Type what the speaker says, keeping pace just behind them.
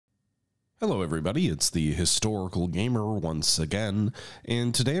Hello everybody, it's the Historical Gamer once again,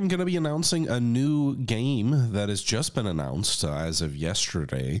 and today I'm going to be announcing a new game that has just been announced as of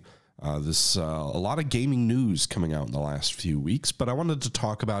yesterday. A lot of gaming news coming out in the last few weeks, but I wanted to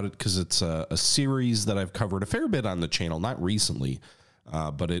talk about it because it's a series that I've covered a fair bit on the channel, not recently,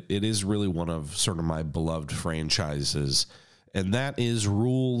 but it is really one of sort of my beloved franchises, and that is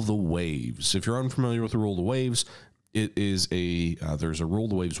Rule the Waves. If you're unfamiliar with Rule the Waves, it is there's a Rule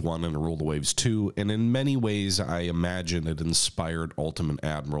the Waves 1 and a Rule the Waves 2, and in many ways, I imagine it inspired Ultimate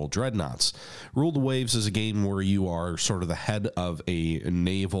Admiral Dreadnoughts. Rule the Waves is a game where you are sort of the head of a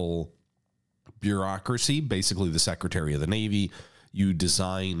naval bureaucracy, basically the Secretary of the Navy. You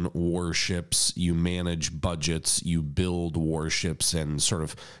design warships, you manage budgets, you build warships, and sort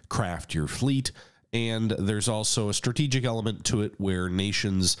of craft your fleet. And there's also a strategic element to it where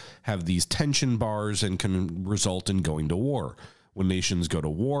nations have these tension bars and can result in going to war. When nations go to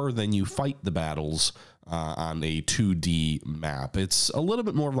war, then you fight the battles on a 2D map. It's a little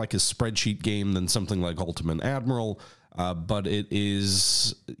bit more like a spreadsheet game than something like Ultimate Admiral, but it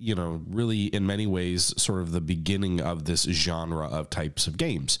is, really in many ways sort of the beginning of this genre of types of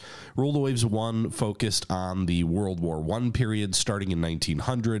games. Rule the Waves 1 focused on the World War I period starting in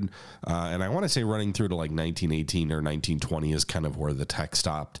 1900, and I want to say running through to like 1918 or 1920 is kind of where the tech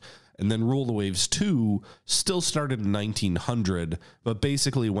stopped. And then Rule the Waves 2 still started in 1900, but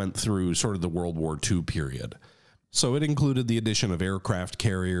basically went through sort of the World War II period. So it included the addition of aircraft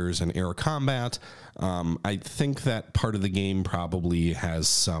carriers and air combat. I think that part of the game probably has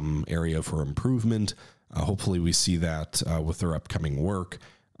some area for improvement. Hopefully we see that with their upcoming work.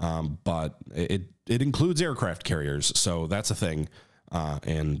 But it includes aircraft carriers, so that's a thing.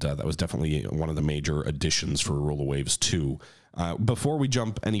 And that was definitely one of the major additions for Rule the Waves 2. Before we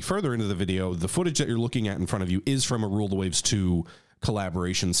jump any further into the video, the footage that you're looking at in front of you is from a Rule the Waves 2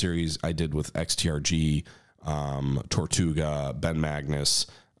 collaboration series I did with XTRG, Tortuga, Ben Magnus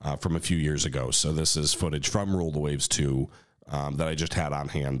from a few years ago. So this is footage from Rule the Waves 2 that I just had on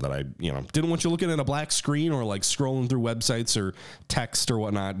hand that I, didn't want you looking at a black screen or like scrolling through websites or text or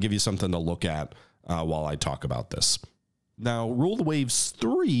whatnot. Give you something to look at while I talk about this. Now, Rule the Waves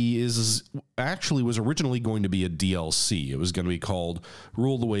 3 was originally going to be a DLC. It was going to be called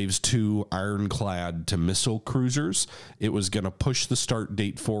Rule the Waves 2 Ironclad to Missile Cruisers. It was going to push the start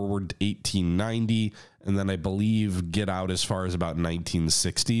date forward to 1890, and then I believe get out as far as about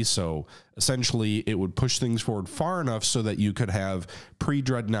 1960. So essentially, it would push things forward far enough so that you could have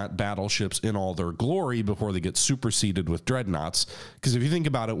pre-Dreadnought battleships in all their glory before they get superseded with Dreadnoughts. Because if you think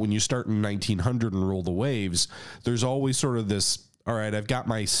about it, when you start in 1900 and Rule the Waves, there's always sort of this, all right, I've got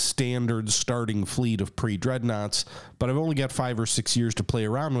my standard starting fleet of pre-Dreadnoughts, but I've only got 5 or 6 years to play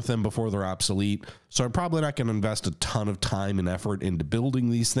around with them before they're obsolete. So I'm probably not going to invest a ton of time and effort into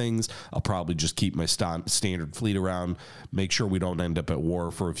building these things. I'll probably just keep my standard fleet around, make sure we don't end up at war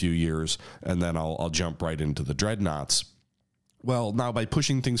for a few years, and then I'll jump right into the Dreadnoughts. Well, now by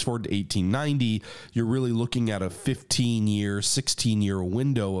pushing things forward to 1890, you're really looking at a 15-year, 16-year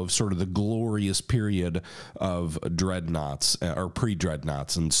window of sort of the glorious period of Dreadnoughts or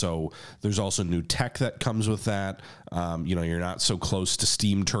pre-Dreadnoughts. And so there's also new tech that comes with that. You're not so close to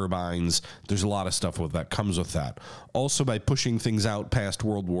steam turbines. There's a lot of stuff that comes with that. Also, by pushing things out past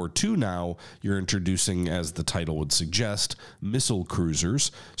World War II now, you're introducing, as the title would suggest, missile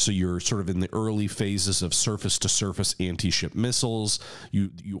cruisers. So you're sort of in the early phases of surface-to-surface anti-ship missiles.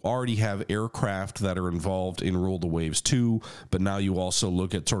 You already have aircraft that are involved in Rule the Waves 2, but now you also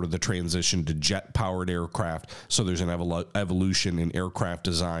look at sort of the transition to jet-powered aircraft. So there's an evolution in aircraft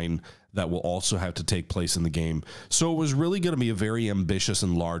design that will also have to take place in the game. So it was really going to be a very ambitious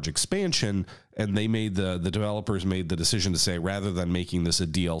and large expansion, and they made the developers made the decision to say, rather than making this a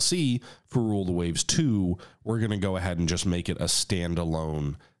DLC for Rule the Waves 2, we're going to go ahead and just make it a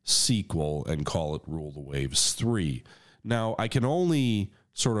standalone sequel and call it Rule the Waves 3. Now, I can only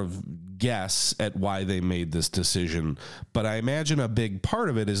sort of guess at why they made this decision, but I imagine a big part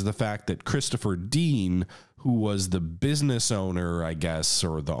of it is the fact that Christopher Dean, who was the business owner, I guess,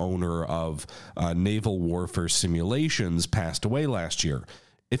 or the owner of Naval Warfare Simulations, passed away last year.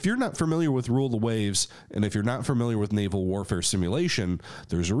 If you're not familiar with Rule the Waves, and if you're not familiar with Naval Warfare Simulation,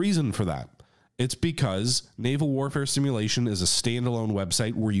 there's a reason for that. It's because Naval Warfare Simulation is a standalone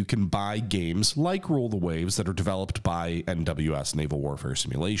website where you can buy games like Rule the Waves that are developed by NWS, Naval Warfare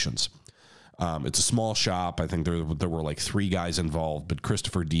Simulations. It's a small shop. I think there were like 3 guys involved, but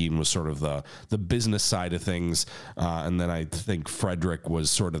Christopher Dean was sort of the business side of things. And then I think Frederick was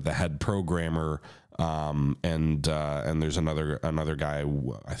sort of the head programmer. And there's another guy,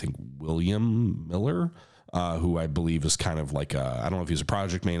 I think William Miller, who I believe is kind of like I don't know if he's a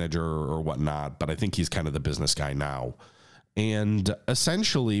project manager or whatnot, but I think he's kind of the business guy now. And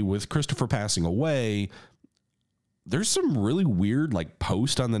essentially, with Christopher passing away, there's some really weird like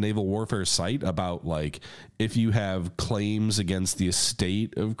post on the Naval Warfare site about like if you have claims against the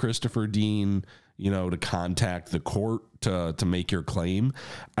estate of Christopher Dean, you know, to contact the court to make your claim.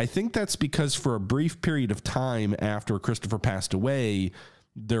 I think that's because for a brief period of time after Christopher passed away,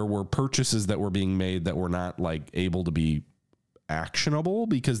 there were purchases that were being made that were not like able to be actionable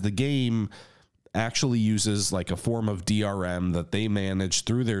because the game actually uses like a form of DRM that they manage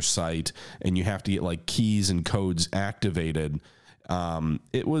through their site, and you have to get like keys and codes activated.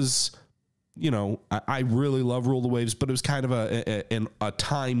 It was, you know, I really love Rule the Waves, but it was kind of a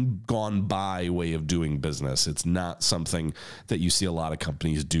time gone by way of doing business. It's not something that you see a lot of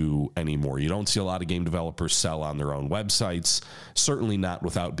companies do anymore. You don't see a lot of game developers sell on their own websites, certainly not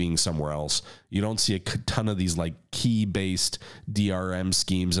without being somewhere else. You don't see a ton of these like key-based DRM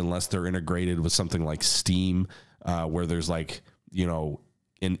schemes unless they're integrated with something like Steam, where there's like, you know,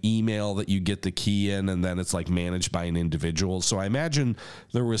 an email that you get the key in, and then it's like managed by an individual. So I imagine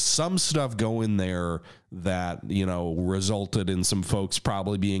there was some stuff going there that, you know, resulted in some folks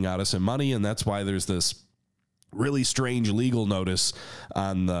probably being out of some money. And that's why there's this really strange legal notice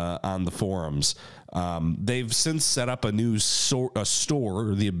on the forums. They've since set up a new store, the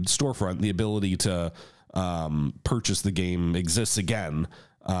storefront, the ability to purchase the game exists again,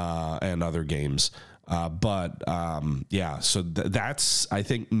 and other games. Yeah, so that's, I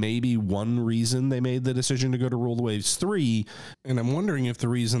think, maybe one reason they made the decision to go to Rule the Waves 3. And I'm wondering if the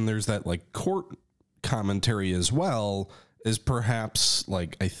reason there's that like court commentary as well is perhaps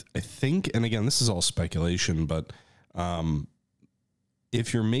like, I think, and again, this is all speculation, but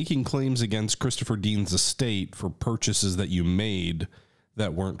if you're making claims against Christopher Dean's estate for purchases that you made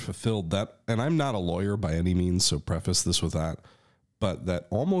that weren't fulfilled, that, and I'm not a lawyer by any means, so preface this with that, but that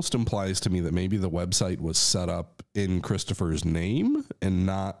almost implies to me that maybe the website was set up in Christopher's name and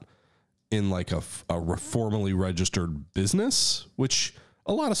not in like a formally registered business, which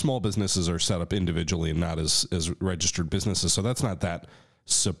a lot of small businesses are set up individually and not as registered businesses. So that's not that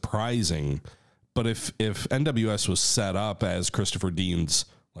surprising. But if NWS was set up as Christopher Dean's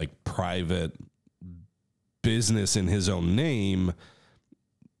like private business in his own name,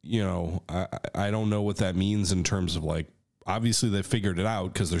 you know, I don't know what that means in terms of like, obviously they figured it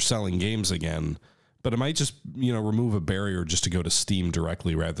out because they're selling games again, but it might just, you know, remove a barrier just to go to Steam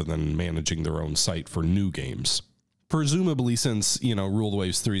directly rather than managing their own site for new games. Presumably, since, you know, Rule the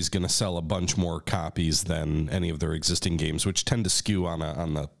Waves 3 is going to sell a bunch more copies than any of their existing games, which tend to skew on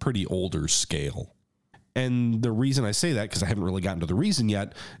a pretty older scale. And the reason I say that, because I haven't really gotten to the reason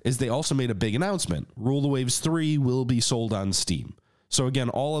yet, is they also made a big announcement. Rule the Waves 3 will be sold on Steam. So again,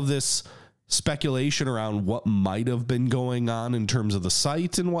 all of this speculation around what might have been going on in terms of the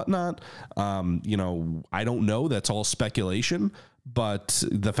site and whatnot, you know, I don't know. That's all speculation. But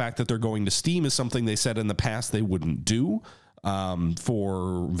the fact that they're going to Steam is something they said in the past they wouldn't do,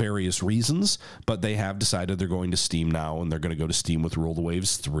 for various reasons. But they have decided they're going to Steam now, and they're going to go to Steam with Rule the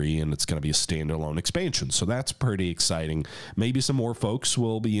Waves 3, and it's going to be a standalone expansion. So that's pretty exciting. Maybe some more folks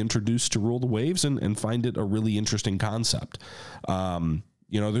will be introduced to Rule the Waves and find it a really interesting concept.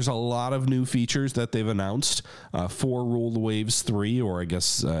 You know, there's a lot of new features that they've announced for Rule the Waves 3, or I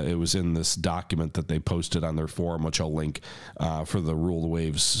guess it was in this document that they posted on their forum, which I'll link, for the Rule the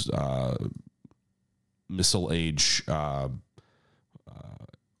Waves Missile Age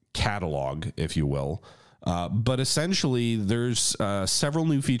catalog, if you will. But essentially, there's several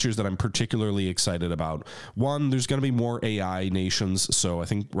new features that I'm particularly excited about. One, there's going to be more AI nations. So I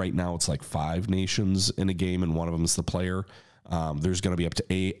think right now it's like 5 nations in a game, and one of them is the player. There's going to be up to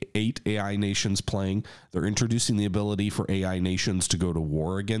 8 AI nations playing. They're introducing the ability for AI nations to go to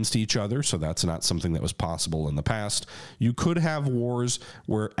war against each other, so that's not something that was possible in the past. You could have wars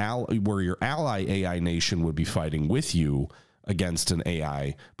where your ally AI nation would be fighting with you against an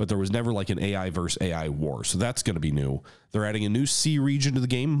AI, but there was never like an AI versus AI war, so that's going to be new. They're adding a new sea region to the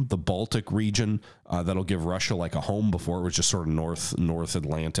game, the Baltic region, that'll give Russia like a home. Before it was just sort of North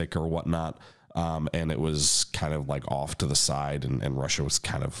Atlantic or whatnot. And it was kind of like off to the side, and Russia was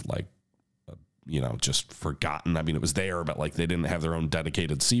kind of like, you know, just forgotten. I mean, it was there, but like they didn't have their own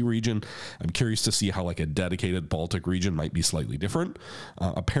dedicated sea region. I'm curious to see how like a dedicated Baltic region might be slightly different.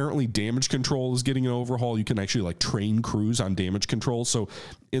 Apparently damage control is getting an overhaul. You can actually like train crews on damage control. So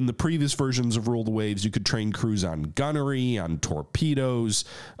in the previous versions of Rule the Waves, you could train crews on gunnery, on torpedoes.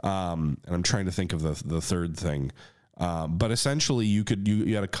 And I'm trying to think of the third thing. But essentially, you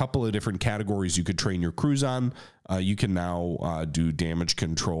had a couple of different categories you could train your crews on. You can now do damage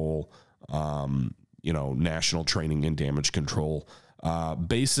control, national training and damage control.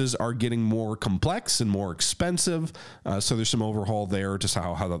 Bases are getting more complex and more expensive, so there's some overhaul there, just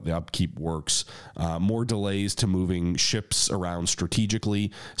how the upkeep works. More delays to moving ships around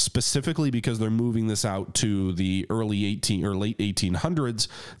strategically, specifically because they're moving this out to the late 1800s.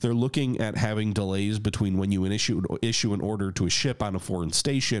 They're looking at having delays between when you issue an order to a ship on a foreign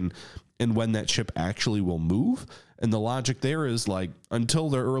station and when that ship actually will move. And the logic there is, like, until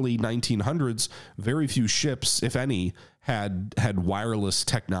the early 1900s, very few ships, if any, had wireless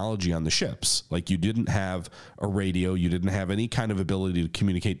technology on the ships. Like, you didn't have a radio, you didn't have any kind of ability to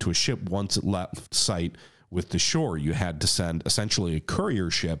communicate to a ship once it left sight with the shore. You had to send essentially a courier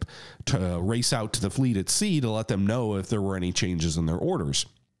ship to race out to the fleet at sea to let them know if there were any changes in their orders.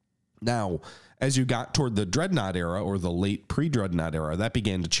 Now, as you got toward the Dreadnought era, or the late Pre-Dreadnought era, that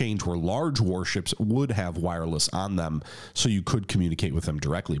began to change, where large warships would have wireless on them, so you could communicate with them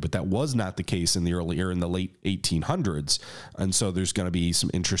directly. But that was not the case in the late 1800s, and so there's going to be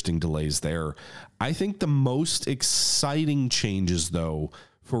some interesting delays there. I think the most exciting changes, though,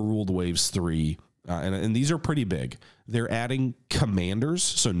 for Ruled Waves 3, and these are pretty big, they're adding commanders,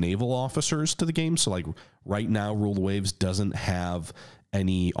 so naval officers, to the game. So, like, right now, Ruled Waves doesn't have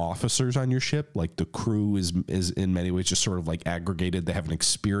any officers on your ship. Like, the crew is in many ways just sort of like aggregated. They have an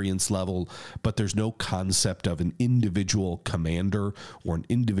experience level, but there's no concept of an individual commander or an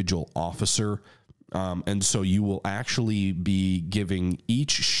individual officer. And so you will actually be giving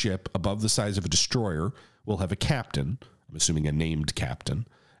each ship above the size of a destroyer will have a captain. I'm assuming a named captain.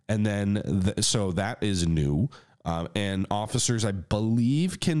 And then, so that is new. And officers, I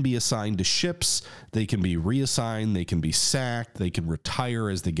believe, can be assigned to ships. They can be reassigned. They can be sacked. They can retire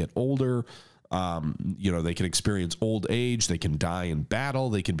as they get older. They can experience old age. They can die in battle.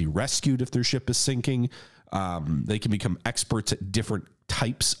 They can be rescued if their ship is sinking. They can become experts at different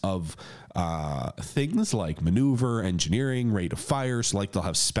types of things like maneuver, engineering, rate of fire. So, like, they'll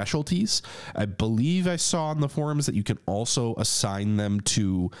have specialties. I believe I saw on the forums that you can also assign them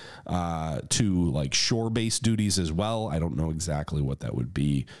to like shore-based duties as well. I don't know exactly what that would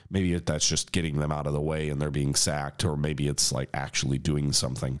be. Maybe that's just getting them out of the way and they're being sacked, or maybe it's like actually doing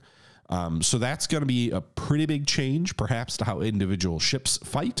something. So that's going to be a pretty big change, perhaps, to how individual ships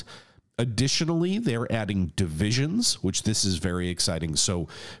fight. Additionally, they're adding divisions, which this is very exciting. So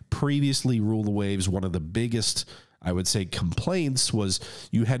previously, Rule the Waves, one of the biggest, I would say, complaints was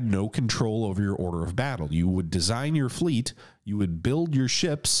you had no control over your order of battle. You would design your fleet, you would build your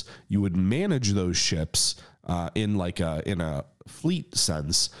ships, you would manage those ships in a fleet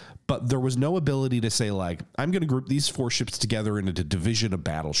sense, but there was no ability to say, like, I'm going to group these 4 ships together into a division of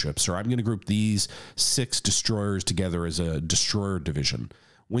battleships, or I'm going to group these 6 destroyers together as a destroyer division.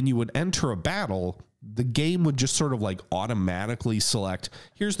 When you would enter a battle, the game would just sort of like automatically select,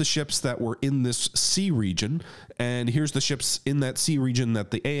 here's the ships that were in this sea region, and here's the ships in that sea region that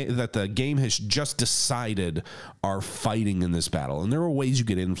the game has just decided are fighting in this battle. And there are ways you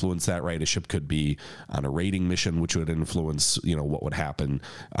could influence that, right? A ship could be on a raiding mission, which would influence, what would happen.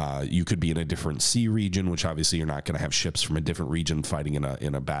 You could be in a different sea region, which obviously you're not going to have ships from a different region fighting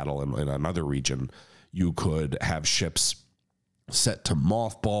in a battle in another region. You could have ships set to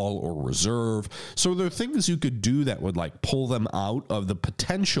mothball or reserve. So there are things you could do that would like pull them out of the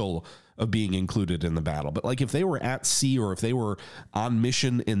potential of being included in the battle. But like if they were at sea or if they were on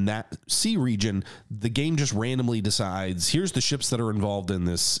mission in that sea region, the game just randomly decides, here's the ships that are involved in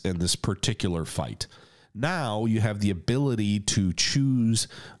this particular fight. Now you have the ability to choose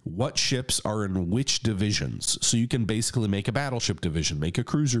what ships are in which divisions. So you can basically make a battleship division, make a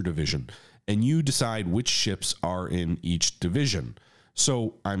cruiser division, and you decide which ships are in each division.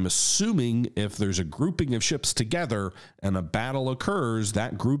 So I'm assuming if there's a grouping of ships together and a battle occurs,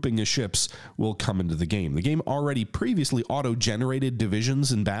 that grouping of ships will come into the game. The game already previously auto-generated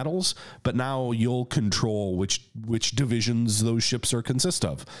divisions and battles, but now you'll control which divisions those ships are consist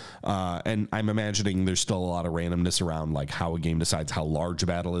of. And I'm imagining there's still a lot of randomness around like how a game decides how large a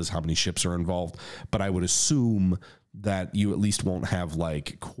battle is, how many ships are involved. But I would assume that you at least won't have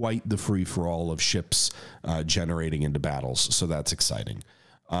like quite the free-for-all of ships generating into battles. So that's exciting.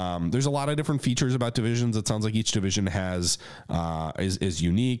 There's a lot of different features about divisions. It sounds like each division has is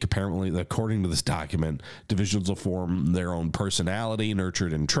unique. Apparently, according to this document, divisions will form their own personality,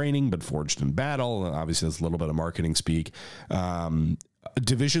 nurtured in training, but forged in battle. Obviously, that's a little bit of marketing speak.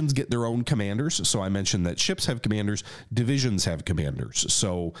 Divisions get their own commanders. So I mentioned that ships have commanders, divisions have commanders.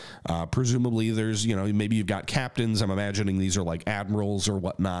 So presumably there's, maybe you've got captains. I'm imagining these are like admirals or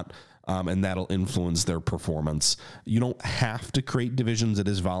whatnot. And that'll influence their performance. You don't have to create divisions. It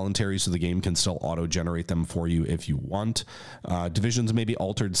is voluntary, so the game can still auto-generate them for you if you want. Divisions may be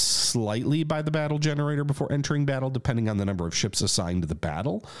altered slightly by the battle generator before entering battle, depending on the number of ships assigned to the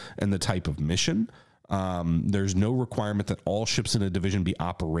battle and the type of mission. There's no requirement that all ships in a division be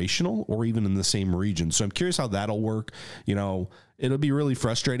operational or even in the same region. So I'm curious how that'll work. It'll be really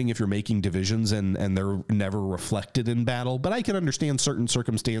frustrating if you're making divisions and they're never reflected in battle. But I can understand certain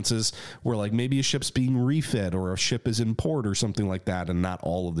circumstances where like maybe a ship's being refit or a ship is in port or something like that, and not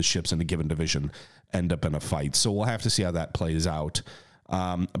all of the ships in a given division end up in a fight. So we'll have to see how that plays out.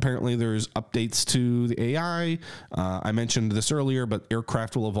 Apparently there's updates to the AI. I mentioned this earlier, but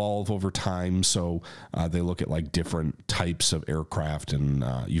aircraft will evolve over time. So they look at like different types of aircraft, and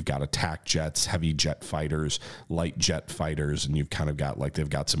you've got attack jets, heavy jet fighters, light jet fighters, and you've kind of got like, they've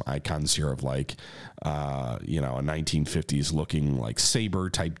got some icons here of like, a 1950s looking like Sabre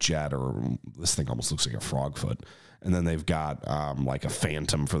type jet, or this thing almost looks like a frogfoot. And then they've got like a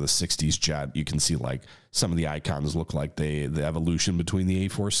Phantom for the 60s jet. You can see like some of the icons look like the evolution between the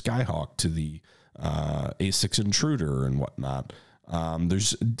A4 Skyhawk to the A6 Intruder and whatnot.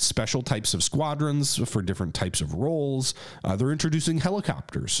 There's special types of squadrons for different types of roles. They're introducing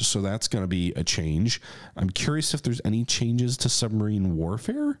helicopters, so that's going to be a change. I'm curious if there's any changes to submarine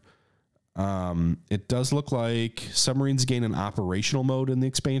warfare. It does look like submarines gain an operational mode in the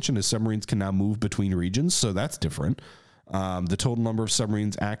expansion, as submarines can now move between regions, so that's different. The total number of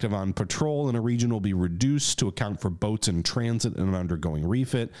submarines active on patrol in a region will be reduced to account for boats in transit and undergoing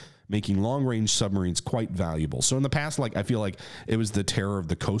refit, making long-range submarines quite valuable. So in the past, like I feel like it was the terror of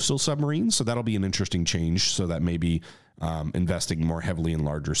the coastal submarines, so that'll be an interesting change, so that maybe investing more heavily in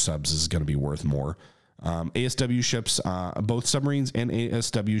larger subs is going to be worth more. ASW ships, both submarines and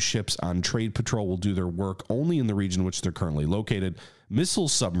ASW ships on trade patrol will do their work only in the region in which they're currently located. Missile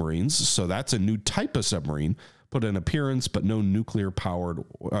submarines, so that's a new type of submarine, put an appearance, but no nuclear power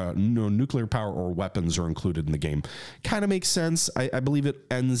or weapons are included in the game. Kind of makes sense. I believe it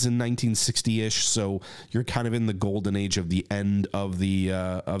ends in 1960-ish, so you're kind of in the golden age of the end of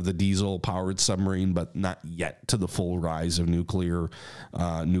the diesel-powered submarine, but not yet to the full rise of nuclear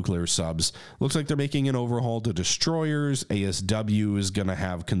subs. Looks like they're making an overhaul to destroyers. ASW is going to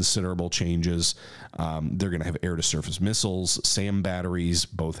have considerable changes. They're going to have air-to-surface missiles, SAM batteries,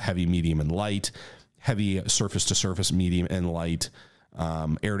 both heavy, medium, and light. Heavy surface-to-surface, medium, and light.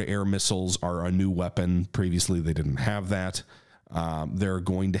 Air-to-air missiles are a new weapon. Previously, they didn't have that. They're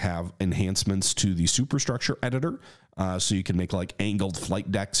going to have enhancements to the superstructure editor, so you can make like angled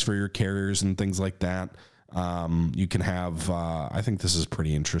flight decks for your carriers and things like that. You can have, I think this is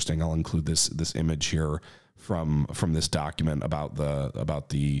pretty interesting. I'll include this image here from this document about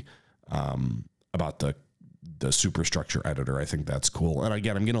the superstructure editor. I think that's cool. And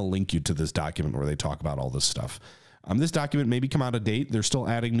again, I'm going to link you to this document where they talk about all this stuff. This document may become out of date. They're still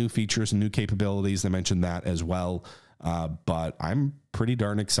adding new features and new capabilities. They mentioned that as well. But I'm pretty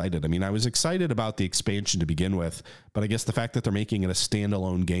darn excited. I mean, I was excited about the expansion to begin with, but I guess the fact that they're making it a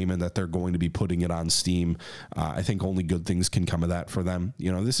standalone game and that they're going to be putting it on Steam, I think only good things can come of that for them.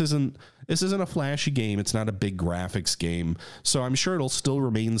 This isn't a flashy game. It's not a big graphics game. So I'm sure it'll still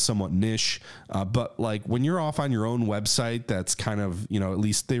remain somewhat niche. But like when you're off on your own website, that's kind of, at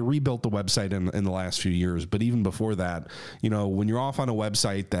least they rebuilt the website in the last few years. But even before that, when you're off on a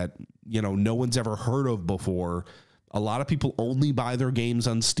website that, no one's ever heard of before, a lot of people only buy their games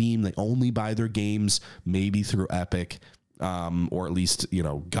on Steam. They only buy their games maybe through Epic, or at least,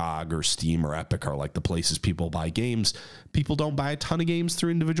 GOG or Steam or Epic are like the places people buy games. People don't buy a ton of games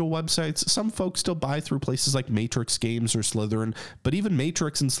through individual websites. Some folks still buy through places like Matrix Games or Slytherin, but even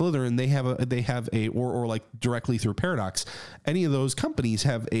Matrix and Slytherin, they have a or like directly through Paradox. Any of those companies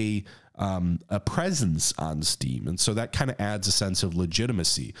have a presence on Steam. And so that kind of adds a sense of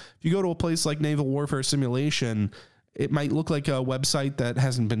legitimacy. If you go to a place like Naval Warfare Simulation, it might look like a website that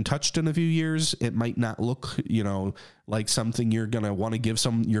hasn't been touched in a few years. It might not look, like something you're going to want to give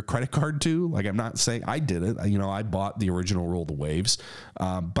your credit card to. Like, I'm not saying I did it. I bought the original Rule the Waves.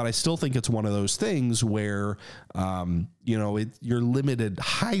 But I still think it's one of those things where, you're limited,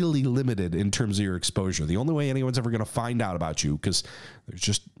 highly limited in terms of your exposure. The only way anyone's ever going to find out about you, because there's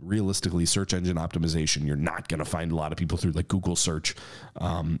just realistically search engine optimization. You're not going to find a lot of people through like Google search.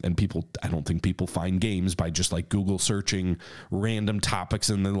 And I don't think people find games by just like Google searching random topics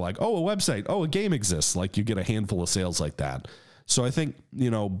and then like, oh, a website, oh, a game exists. Like you get a handful of sales like that. So I think,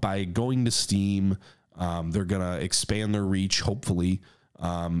 by going to Steam, they're going to expand their reach, hopefully.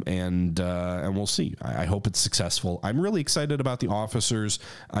 And we'll see. I hope it's successful. I'm really excited about the officers.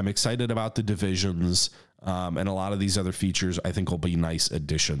 I'm excited about the divisions. And a lot of these other features I think will be nice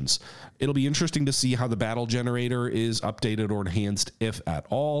additions. It'll be interesting to see how the battle generator is updated or enhanced, if at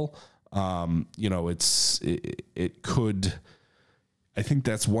all. You know, it could, I think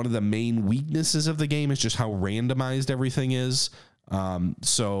that's one of the main weaknesses of the game, is just how randomized everything is.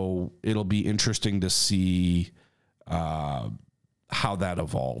 So it'll be interesting to see how that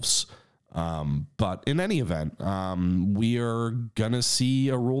evolves. But in any event, we are gonna see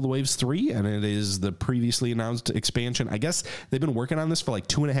a Rule the Waves 3, and it is the previously announced expansion. I guess they've been working on this for like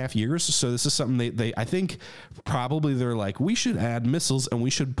 2.5 years, so this is something they I think probably they're like, we should add missiles and we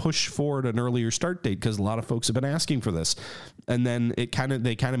should push forward an earlier start date because a lot of folks have been asking for this. And then they kind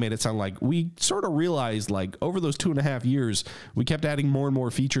of made it sound like we sort of realized, like, over those 2.5 years we kept adding more and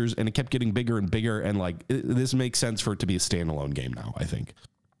more features and it kept getting bigger and bigger, and like this makes sense for it to be a standalone game now, I think.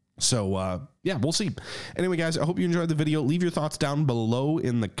 So, yeah, we'll see. Anyway, guys, I hope you enjoyed the video. Leave your thoughts down below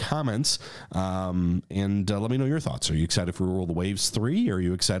in the comments, and let me know your thoughts. Are you excited for Rule the Waves 3? Are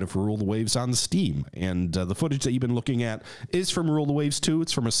you excited for Rule the Waves on Steam? And the footage that you've been looking at is from Rule the Waves 2.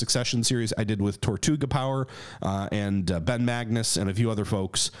 It's from a Succession series I did with Tortuga Power and Ben Magnus and a few other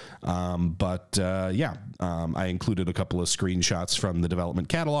folks. Yeah, I included a couple of screenshots from the development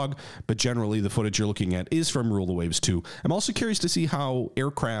catalog, but generally the footage you're looking at is from Rule the Waves 2. I'm also curious to see how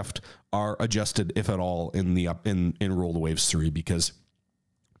aircraft are adjusted, if at all, in Rule the Waves 3, because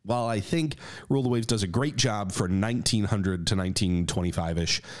while I think Rule the Waves does a great job for 1900 to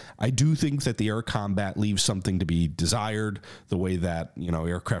 1925-ish, I do think that the air combat leaves something to be desired. The way that, you know,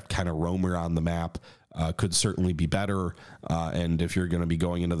 aircraft kind of roam around the map could certainly be better. And if you're going to be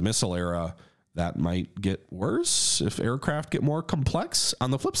going into the missile era, that might get worse if aircraft get more complex.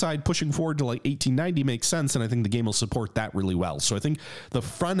 On the flip side, pushing forward to like 1890 makes sense, and I think the game will support that really well. So I think the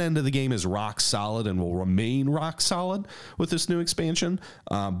front end of the game is rock solid and will remain rock solid with this new expansion.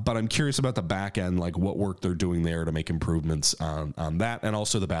 But I'm curious about the back end, like what work they're doing there to make improvements on that, and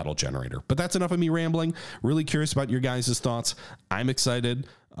also the battle generator. But that's enough of me rambling. Really curious about your guys' thoughts. I'm excited.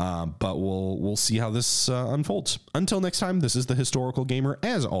 But we'll see how this unfolds. Until next time, this is the Historical Gamer,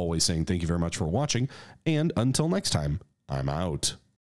 as always, saying thank you very much for watching, and until next time, I'm out.